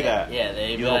 Don't do that. Yeah,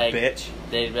 they'd be little like, bitch.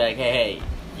 They'd be like, hey,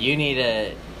 you need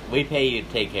to... We pay you to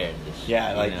take care of this.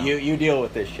 Yeah, like you deal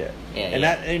with this shit.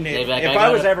 If I I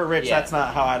was ever rich, that's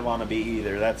not how I'd want to be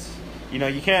either. That's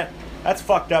you can't. That's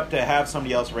fucked up to have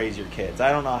somebody else raise your kids.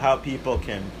 I don't know how people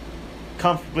can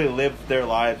comfortably live their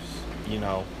lives,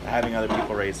 having other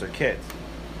people raise their kids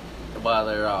while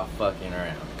they're all fucking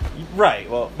around. Right.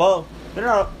 Well, they're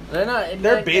not.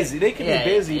 They're busy. They can be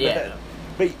busy,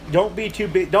 but don't be too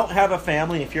big. Don't have a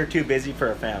family if you're too busy for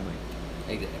a family.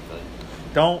 Exactly.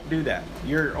 Don't do that.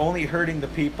 You're only hurting the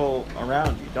people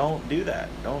around you. Don't do that.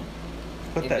 Don't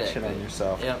put that shit on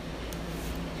yourself. Yep.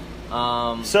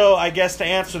 So I guess to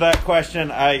answer that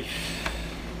question, I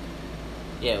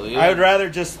would rather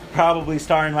just probably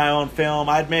star in my own film.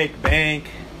 I'd make bank,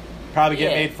 probably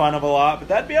get made fun of a lot, but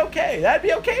that'd be okay. That'd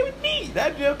be okay with me.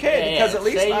 That'd be okay because at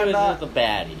least I'm not the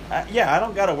baddie. I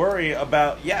don't got to worry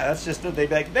about. That's just it. They'd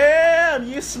be like, damn,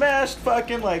 you smashed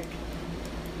fucking like.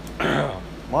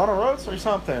 Lana Rhoades or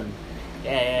something.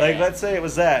 Let's say it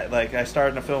was that. Like, I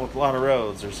starred in a film with Lana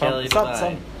Rhoades or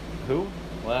something. Who?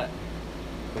 What?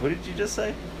 Who did you just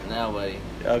say? Nobody.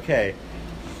 Okay.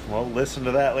 Well, listen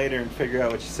to that later and figure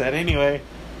out what you said. Anyway,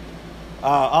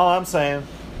 all I'm saying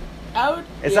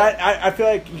I feel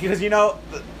like, because,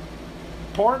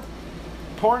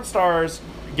 porn stars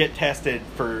get tested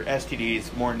for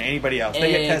STDs more than anybody else.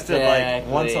 They get tested like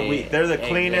once a week. They're the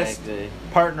cleanest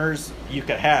partners you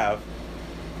could have.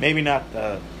 Maybe not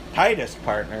the tightest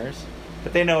partners,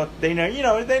 but they know their way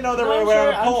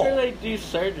around a pole. I'm sure they do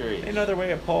surgery. They know their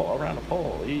way around a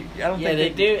pole. I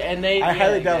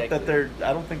highly doubt that they're.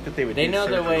 I don't think that they would. They know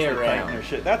their way around their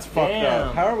shit. That's fucked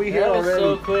up. How are we here already?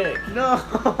 So quick. No.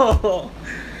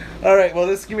 All right. Well,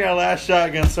 this is gonna be our last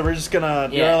shotgun, so we're just gonna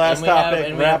do our last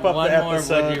topic, wrap up the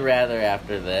episode. One more would you rather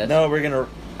after this? No, we're gonna.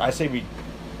 I say we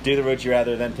do the would you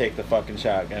rather, then take the fucking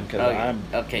shotgun because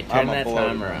turn that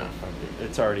timer off.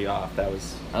 It's already off. That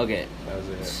was it.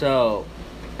 So,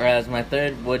 as my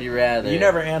third would you rather, you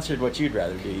never answered what you'd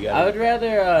rather do. I would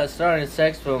rather star in a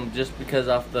sex film just because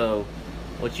off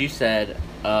what you said,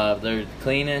 they're the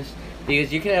cleanest,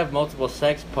 because you can have multiple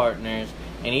sex partners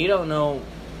and you don't know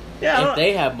if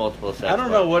they have multiple sex. I don't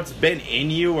know what's been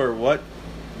in you or what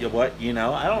I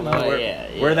don't know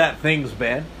where that thing's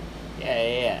been.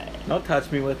 Yeah. Don't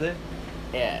touch me with it.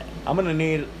 Yeah. I'm gonna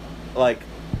need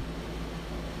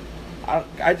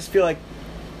I just feel like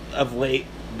of late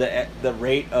the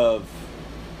rate of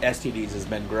STDs has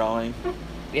been growing.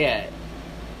 Yeah.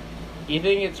 You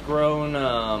think it's grown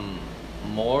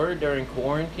more during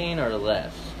quarantine or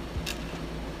less?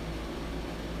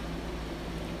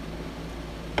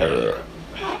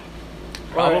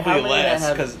 Probably less,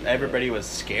 because everybody was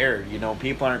scared.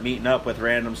 People aren't meeting up with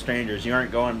random strangers. You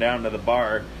aren't going down to the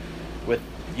bar with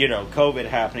COVID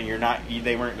happening.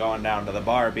 They weren't going down to the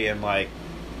bar being like,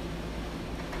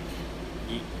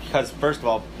 because first of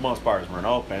all, most bars weren't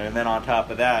open, and then on top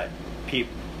of that,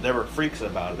 there were freaks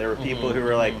about it. There were people who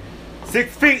were like,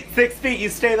 6 feet, you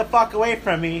stay the fuck away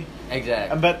from me.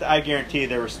 Exactly. But I guarantee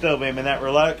there were still women that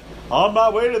were like, on my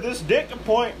way to this dick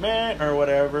appointment or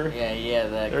whatever. Yeah,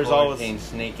 There's quarantine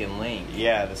sneak and leak.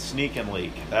 Yeah, the sneak and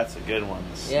leak. That's a good one.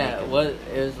 It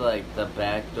was like the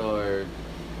backdoor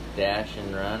dash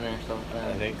and run or something.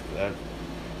 I think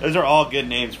those are all good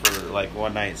names for like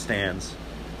one night stands,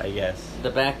 I guess. The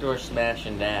backdoor smash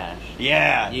and dash.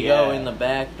 Yeah. You go in the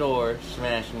back door,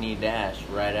 smash and you dash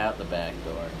right out the back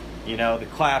door. The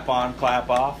clap on, clap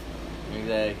off.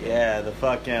 Exactly. Yeah, the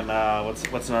fucking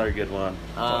what's another good one?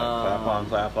 Clap on,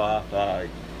 clap off.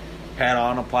 Pat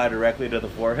on, apply directly to the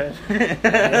forehead.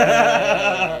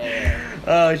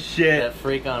 Oh shit! That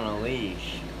freak on a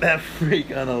leash.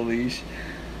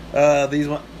 These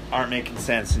ones aren't making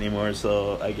sense anymore,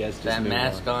 so I guess just that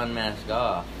mask on, mask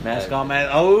off. Mask on,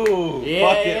 mask. Oh,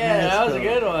 yeah, that was a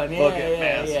good one.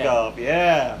 Mask off.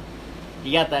 Yeah.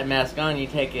 you got that mask on, you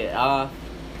take it off,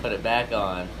 put it back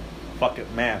on. Fuck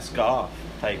it, mask off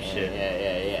type Yeah, shit.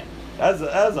 yeah. That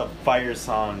was a fire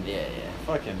song. Yeah.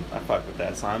 I fuck with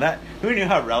that song. Who knew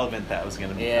how relevant that was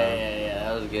gonna be? Yeah.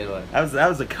 That was a good one. That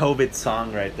was a COVID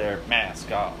song right there. Mask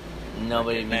off.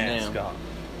 Nobody even Mask knew.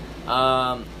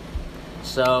 off.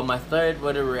 So my third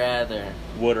would have rather.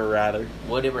 Would or rather.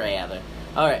 Would have rather.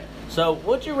 Alright, so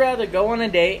would you rather go on a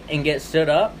date and get stood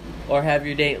up or have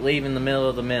your date leave in the middle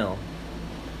of the meal?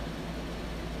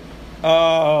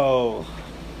 Oh.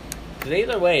 'Cause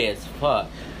either way, it's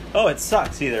fucked. Oh, it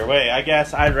sucks either way. I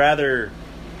guess I'd rather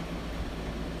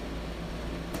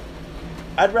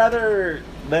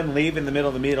them leave in the middle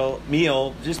of the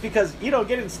meal just because,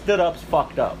 getting stood up's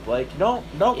fucked up. Like, don't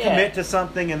Yeah. commit to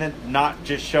something and then not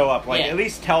just show up. Like, Yeah. at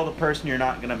least tell the person you're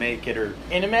not going to make it or...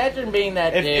 And imagine being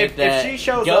that If- dude if that she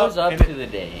shows goes up up and to the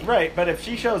date. Right, but if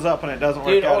she shows up and it doesn't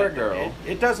Dude work out... or girl.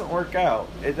 It doesn't work out.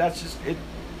 That's just...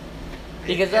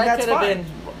 Because and that that's could have fine. been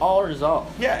all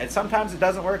resolved. Yeah, sometimes it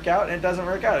doesn't work out, and it doesn't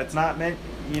work out. It's not meant...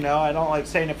 I don't like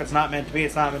saying if it's not meant to be,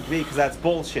 it's not meant to be, because that's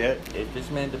bullshit. If it's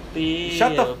meant to be,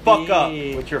 Shut the it'll fuck be. up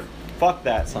with your... Fuck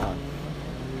that song.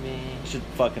 You should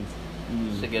fucking...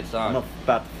 It's a good I'm song.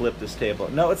 about to flip this table.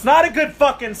 No, it's not a good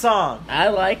fucking song. I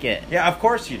like it. Yeah, of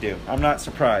course you do. I'm not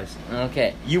surprised.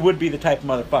 Okay. You would be the type of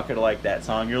motherfucker to like that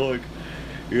song. You're like,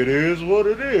 it is what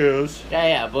it is.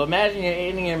 Yeah, but imagine you're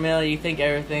eating your meal, you think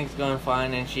everything's going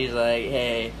fine, and she's like,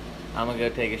 hey, I'm gonna go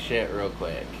take a shit real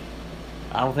quick.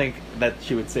 I don't think that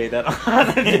she would say that on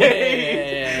a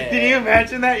date. Yeah. Can you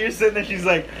imagine that? You're sitting there, she's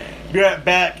like, be right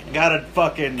back, gotta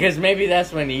fucking... Because maybe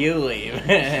that's when you leave.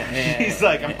 She's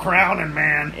like, I'm crowning,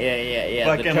 man. Yeah.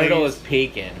 Fucking The turtle leaves. is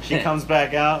peeking. She comes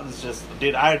back out and it's just,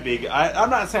 dude, I'm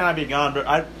not saying I'd be gone, but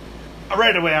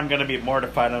right away I'm gonna be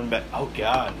mortified. I'm like, oh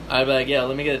god. I'd be like, yeah,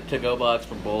 let me get a to-go box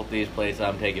for both these places.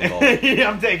 I'm taking both. Yeah,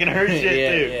 I'm taking her shit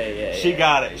too. Yeah. She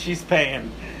got it. She's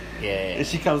paying. Yeah. And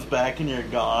she comes back and you're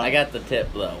gone. I got the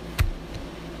tip, though.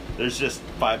 There's just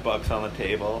 $5 on the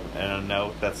table and a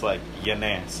note that's like, you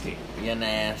nasty. You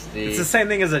nasty. It's the same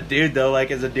thing as a dude though. Like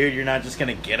as a dude, you're not just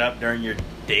gonna get up during your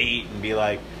date and be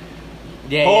like,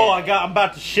 Yeah, oh, yeah. I'm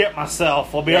about to shit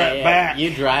myself. I'll be Yeah, right yeah. back.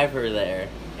 You drive her there,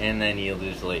 and then you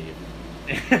just leave.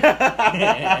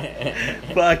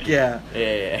 Fuck yeah.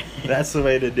 Yeah. That's the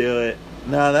way to do it.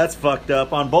 No, that's fucked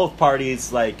up on both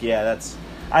parties. Like, yeah, that's.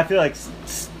 I feel like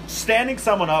standing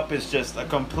someone up is just a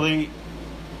complete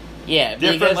Yeah,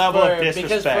 different level of because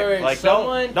disrespect. for Like,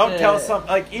 someone don't to- tell some.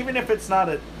 Like, even if it's not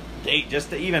a date, just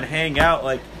to even hang out.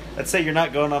 Like, let's say you're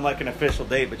not going on like an official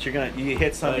date, but you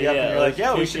hit somebody up yeah, and you're like, let's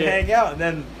yeah, we kick should it. hang out, and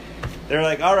then they're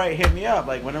like, all right, hit me up.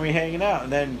 Like, when are we hanging out?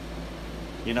 And then,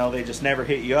 they just never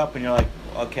hit you up, and you're like,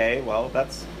 okay, well,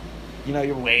 that's.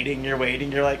 You're waiting,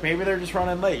 you're like, maybe they're just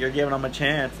running late. You're giving them a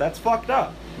chance. That's fucked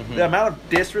up. Mhm. The amount of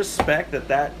disrespect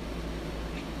that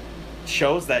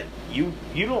shows that you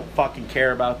don't fucking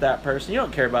care about that person. You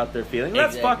don't care about their feelings.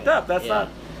 That's Exactly. fucked up. That's Yeah. not.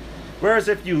 Whereas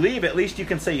if you leave, at least you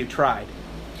can say you tried.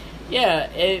 Yeah,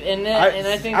 and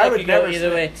I think I that would could go never either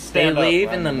way. They stand up. leave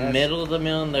I in the mean, that's- middle of the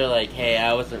meal, and they're like, hey,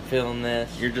 I wasn't feeling this.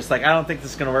 You're just like, I don't think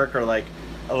this is gonna work, or like,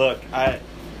 look,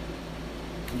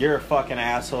 you're a fucking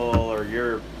asshole, or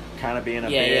you're kind of being a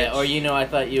bitch. Or I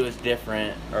thought you was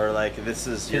different. Or like, this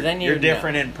is then you're you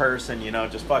different in person.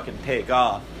 Just fucking take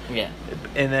off. Yeah.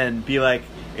 And then be like,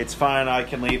 it's fine, I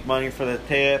can leave money for the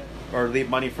tip or leave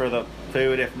money for the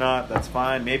food. If not, that's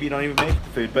fine. Maybe you don't even make the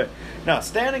food. But no,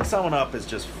 standing someone up is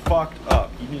just fucked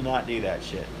up. You do not do that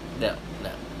shit. No.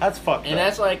 That's fucked And up.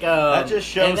 that's like that just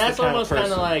shows and that's the kind almost of kind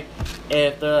person. of like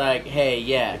if they're like, hey,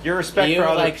 yeah, If your respect for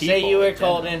other like say people you were in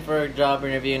called general. in for a job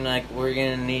interview and like we're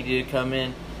gonna need you to come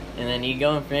in, and then you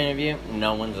go in for an interview,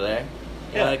 no one's there.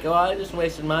 You're Yeah. like, oh, I just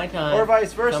wasted my time. Or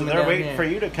vice versa. coming They're down waiting here. for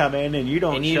you to come in and you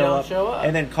don't, And you show, don't up, show up.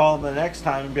 And then call them the next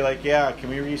time and be like, yeah, can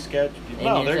we reschedule? And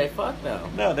No, you they're say, fuck no.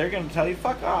 No, they're going to tell you,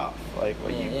 fuck off. Like,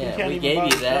 well, you Yeah, can't we even gave bother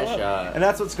you to that show up. shot. And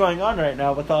that's what's going on right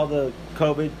now with all the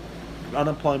COVID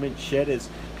unemployment shit is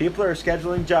people are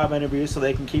scheduling job interviews so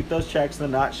they can keep those checks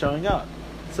and not showing up.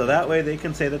 So that way they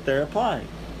can say that they're applying.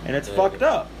 And it's Yeah. fucked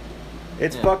up.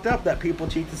 It's Yeah. fucked up that people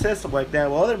cheat the system like that.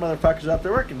 Well, other motherfuckers out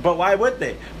there working. But why would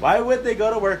they? Why would they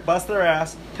go to work, bust their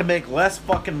ass to make less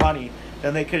fucking money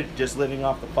than they could just living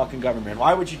off the fucking government?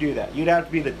 Why would you do that? You'd have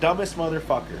to be the dumbest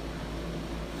motherfucker.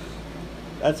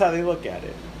 That's how they look at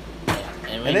it.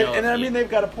 And, And I mean, they've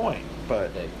got a point.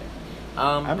 But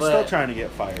I'm still trying to get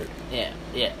fired.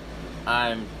 Yeah.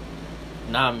 I'm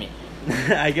not me.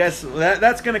 I guess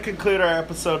that's going to conclude our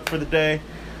episode for the day.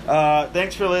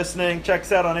 Thanks for listening. Check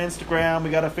us out on Instagram.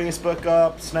 We got a Facebook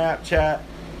up, Snapchat.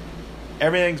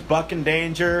 Everything's Buck and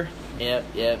Danger.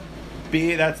 Yep.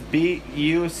 That's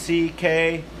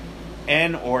BUCKN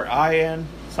or IN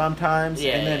sometimes.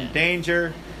 Yeah, and then yeah.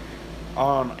 Danger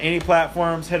on any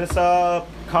platforms. Hit us up,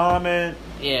 comment,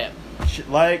 Yeah.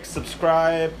 like,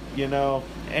 subscribe,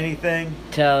 anything.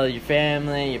 Tell your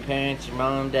family, your parents, your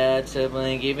mom, dad,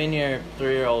 sibling, even your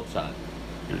 3-year-old son.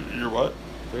 Your what?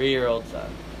 3-year-old son.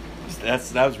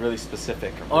 That was really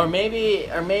specific. Or maybe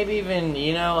even,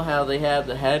 how they have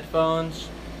the headphones,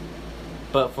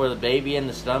 but for the baby in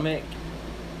the stomach?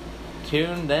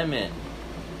 Tune them in.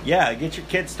 Yeah, get your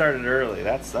kids started early.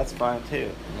 That's fine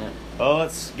too. Yeah. Well,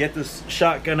 let's get this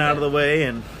shotgun out of the way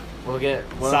and We'll get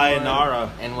one sayonara.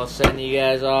 more, and we'll send you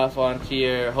guys off onto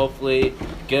your hopefully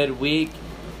good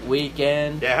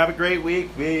weekend. Yeah, have a great week.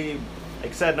 Like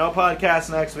I said, no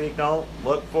podcast next week. Don't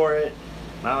look for it.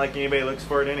 Not like anybody looks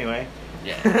for it anyway.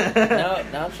 Yeah.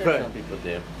 No, I'm sure But- some people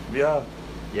do. Yeah.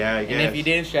 Yeah, I guess. And if you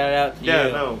did, shout out to you. Yeah,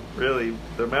 no, really.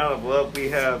 The amount of love we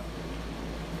have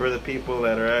for the people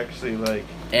that are actually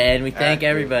And we thank Active.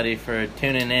 everybody for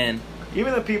tuning in.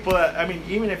 even the people that,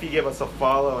 even if you give us a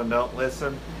follow and don't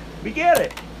listen, we get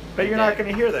it. But you're not Okay.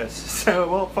 going to hear this, so it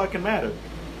won't fucking matter.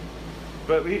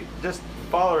 But we just,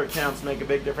 follower counts make a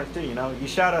big difference too, You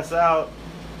shout us out.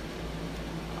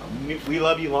 We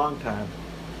love you long time.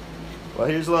 Well,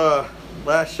 here's the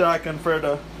last shotgun for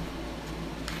the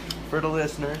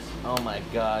listeners. Oh my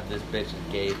god, this bitch is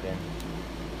gaping.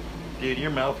 Dude,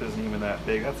 your mouth isn't even that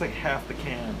big. That's like half the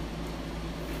can.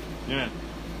 Yeah.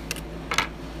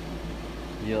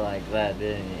 You like that,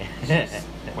 didn't you?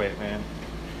 Wait, man.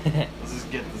 Let's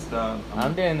just get this done.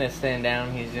 I'm doing this stand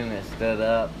down, he's doing it stood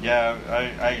up. Yeah,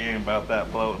 I ain't about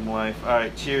that bloat in life.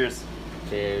 Alright, cheers.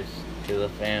 Cheers to the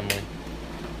family.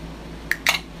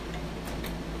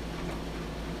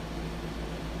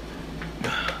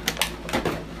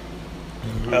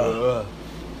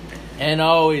 And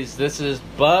always, this is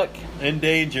Buck, In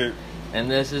danger. and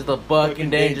this is the Buck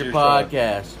and Danger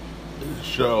podcast.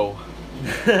 Show.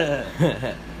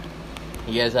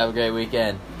 You guys have a great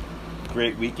weekend.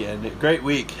 Great weekend. Great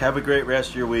week. Have a great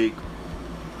rest of your week.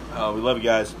 We love you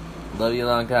guys. Love you a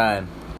long time.